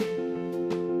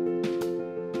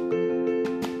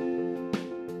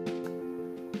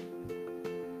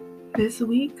This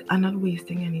week, I'm not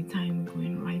wasting any time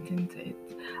going right into it.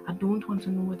 I don't want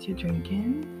to know what you're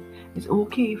drinking. It's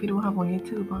okay if you don't have on your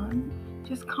turban.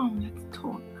 Just come, let's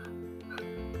talk.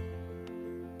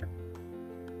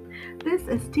 This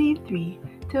is T3,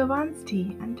 Turbans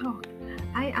Tea and Talk.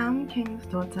 I am King's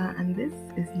daughter, and this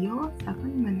is your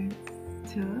 7 minutes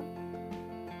to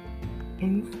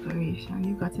inspiration.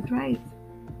 You got it right.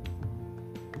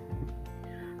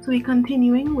 So we're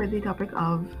continuing with the topic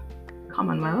of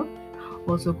Commonwealth,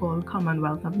 also called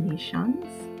Commonwealth of Nations.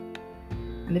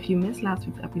 And if you missed last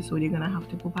week's episode, you're gonna have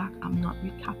to go back. I'm not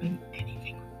recapping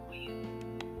anything for you.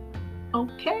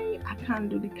 Okay, I can't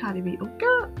do the Cardi B.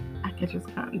 Okay, I just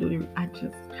can't do it. I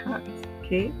just can't.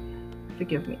 Okay,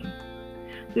 forgive me.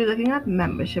 So we're looking at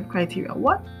membership criteria.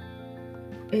 What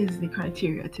is the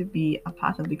criteria to be a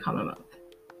part of the Commonwealth?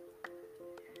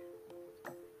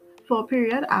 For a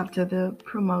period after the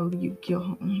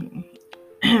promulgation,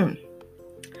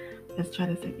 let's try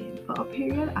this again. For a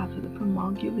period after the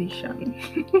promulgation,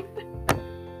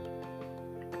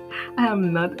 I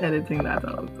am not editing that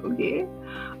out, okay?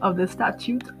 Of the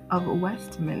Statute of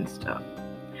Westminster.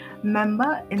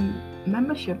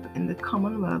 Membership in the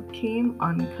Commonwealth came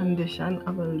on condition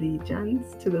of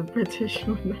allegiance to the British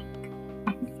monarch.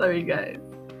 I'm sorry, guys.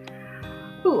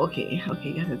 Oh, okay,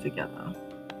 get it together.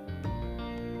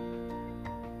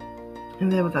 And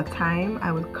there was a time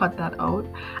I would cut that out,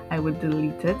 I would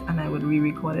delete it, and I would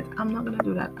re-record it. I'm not gonna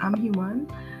do that. I'm human,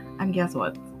 and guess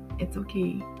what? It's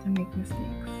okay to make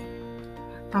mistakes.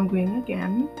 So I'm going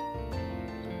again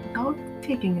without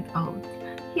taking it out.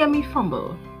 Hear me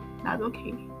fumble. That's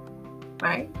okay,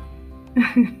 right?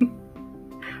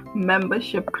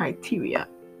 Membership criteria.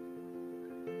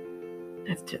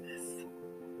 Let's do this.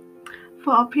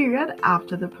 For a period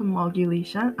after the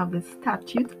promulgation of the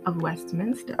Statute of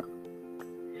Westminster,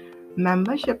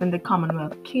 membership in the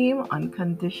Commonwealth came on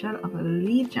condition of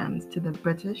allegiance to the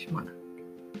British monarch.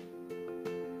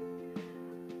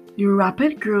 The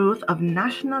rapid growth of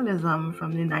nationalism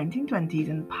from the 1920s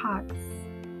in parts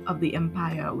of the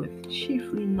empire with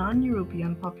chiefly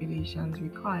non-European populations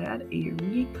required a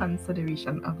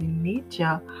reconsideration of the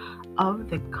nature of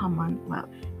the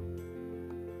Commonwealth.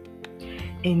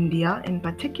 India in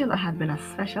particular had been a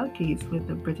special case with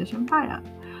the British Empire.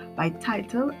 By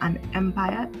title an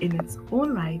empire in its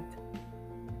own right,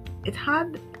 it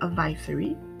had a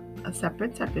viceroy, a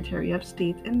separate Secretary of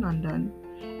State in London,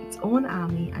 its own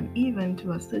army, and even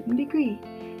to a certain degree,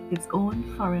 its own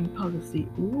foreign policy.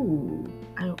 Ooh,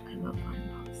 I love foreign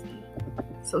policy.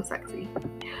 So sexy.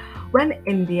 When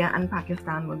India and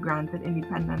Pakistan were granted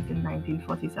independence in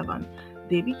 1947,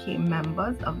 they became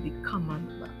members of the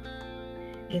Commonwealth.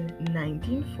 In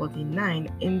 1949,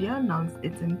 India announced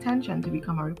its intention to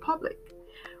become a republic,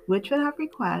 which would have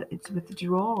required its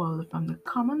withdrawal from the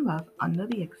Commonwealth under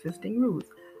the existing rules.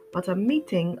 But a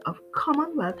meeting of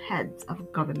Commonwealth heads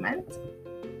of government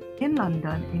in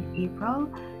London in April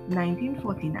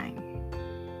 1949,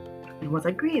 it was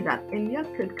agreed that India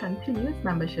could continue its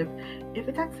membership if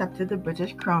it accepted the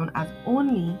British Crown as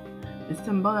only the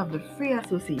symbol of the free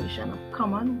association of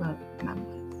Commonwealth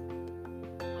members.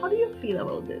 How do you feel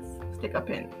about this? Stick a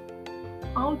pin.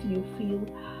 How do you feel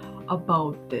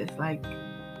about this? Like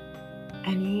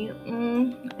any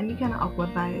kind of awkward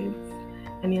vibes,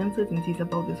 any uncertainties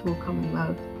about this whole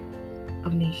Commonwealth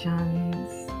of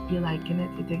Nations? You liking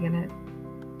it? You digging it?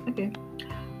 Okay,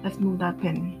 let's move that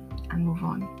pin and move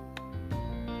on.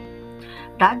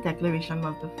 That declaration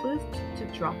was the first to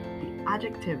drop the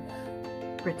adjective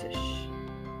British.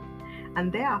 And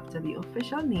thereafter, the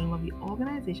official name of the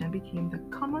organization became the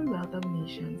Commonwealth of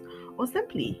Nations, or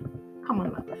simply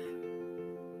Commonwealth.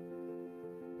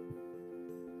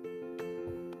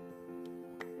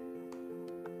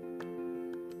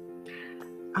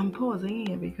 I'm pausing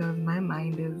here because my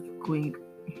mind is going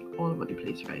all over the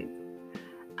place, right?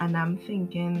 And I'm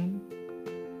thinking,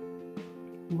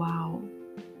 wow.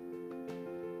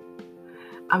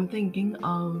 I'm thinking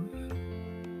of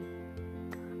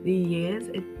the years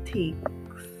it takes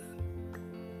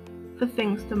for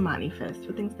things to manifest,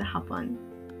 for things to happen.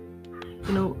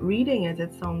 You know, reading it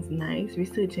sounds nice.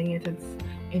 Researching it, it's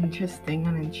interesting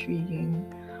and intriguing.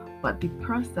 But the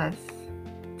process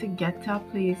to get to a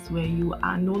place where you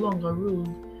are no longer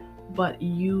ruled, but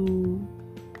you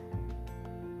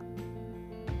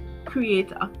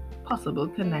create a possible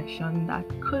connection that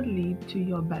could lead to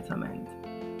your betterment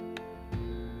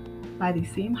by the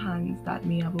same hands that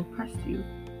may have oppressed you.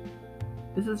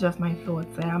 This is just my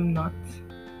thoughts. I'm not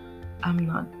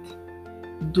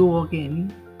dogging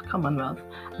Commonwealth.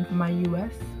 And for my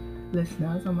US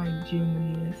listeners or my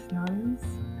Germany listeners,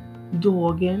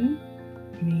 dogging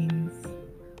means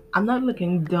I'm not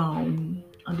looking down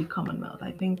on the Commonwealth.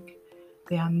 I think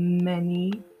there are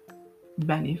many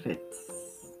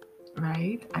benefits,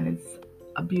 right? And it's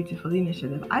a beautiful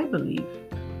initiative, I believe.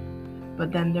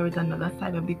 But then there is another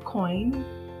side of the coin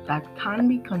that can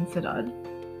be considered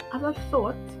as a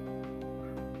thought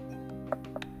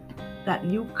that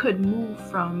you could move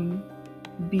from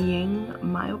being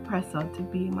my oppressor to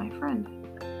being my friend.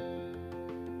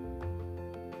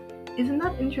 Isn't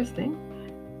that interesting?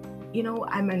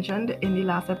 I mentioned in the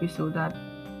last episode that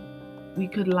we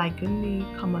could liken the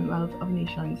Commonwealth of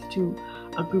Nations to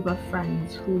a group of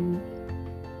friends who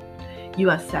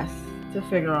you assess to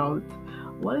figure out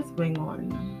what is going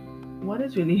on. What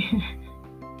is really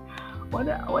what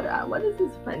is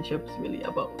this friendships really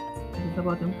about? Is it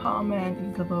about empowerment?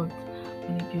 Is it about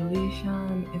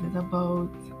manipulation? Is it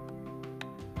about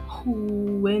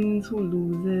who wins, who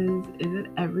loses? Is it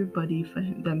everybody for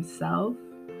themselves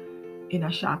in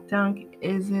a Shark Tank?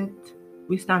 Is it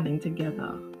we standing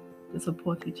together to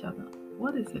support each other?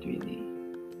 What is it really?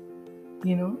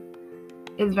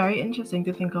 It's very interesting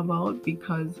to think about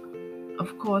because,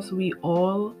 of course, we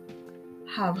all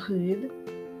have heard,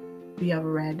 we have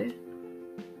read,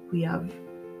 we have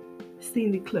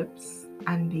seen the clips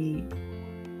and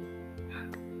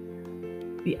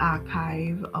the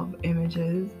archive of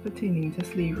images pertaining to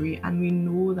slavery, and we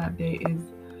know that there is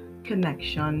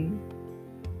connection.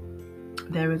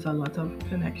 There is a lot of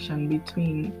connection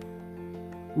between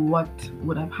what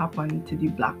would have happened to the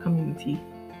Black community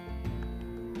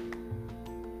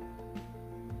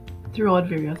throughout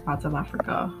various parts of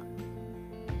Africa,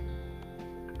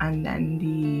 and then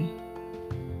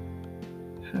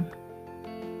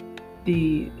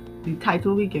the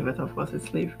title we give it, of course, is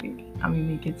slavery, and we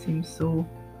make it seem so,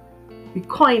 we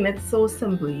coin it so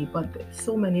simply, but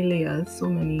so many layers, so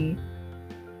many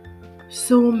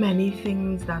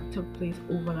things that took place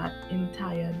over that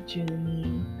entire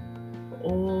journey,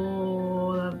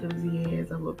 all of those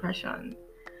years of oppression.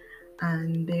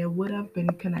 And there would have been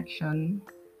connection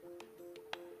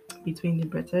between the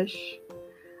British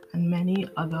and many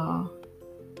other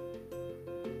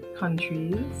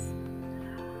countries.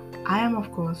 I am,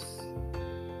 of course,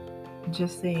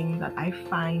 just saying that I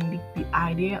find the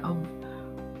idea of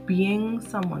being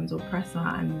someone's oppressor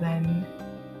and then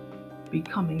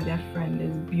becoming their friend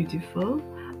is beautiful.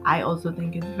 I also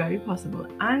think it's very possible,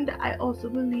 and I also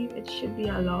believe it should be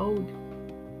allowed.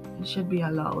 It should be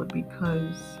allowed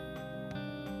because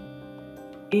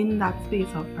in that space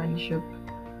of friendship,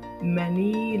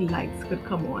 many lights could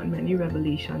come on, many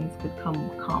revelations could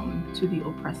come to the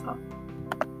oppressor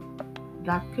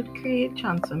that could create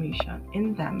transformation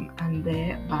in them, and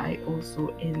thereby also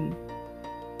in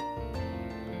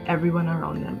everyone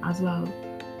around them as well.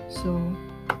 So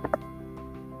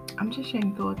I'm just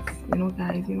sharing thoughts,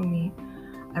 guys, me,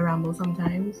 I ramble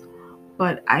sometimes,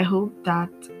 but I hope that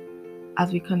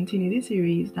as we continue this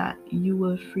series that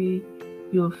you'll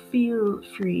feel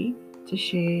free to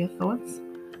share your thoughts.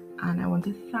 And I want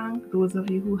to thank those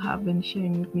of you who have been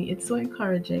sharing with me. It's so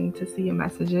encouraging to see your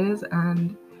messages,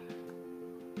 and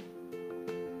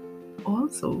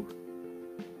also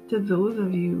to those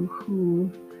of you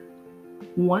who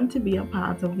want to be a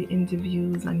part of the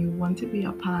interviews and you want to be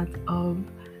a part of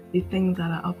the things that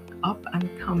are up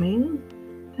and coming.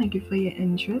 Thank you for your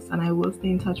interest, and I will stay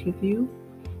in touch with you.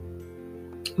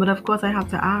 But of course, I have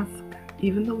to ask,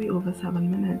 even though we over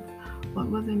 7 minutes, what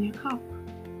was in your cup?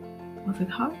 Was it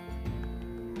hot?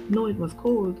 No, it was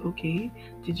cold. Okay.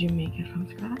 Did you make it from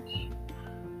scratch?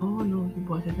 Oh no, you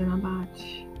bought it in a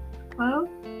batch. Well,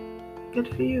 good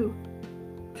for you.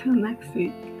 Till next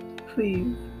week,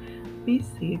 please be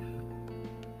safe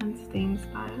and stay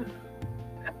inspired.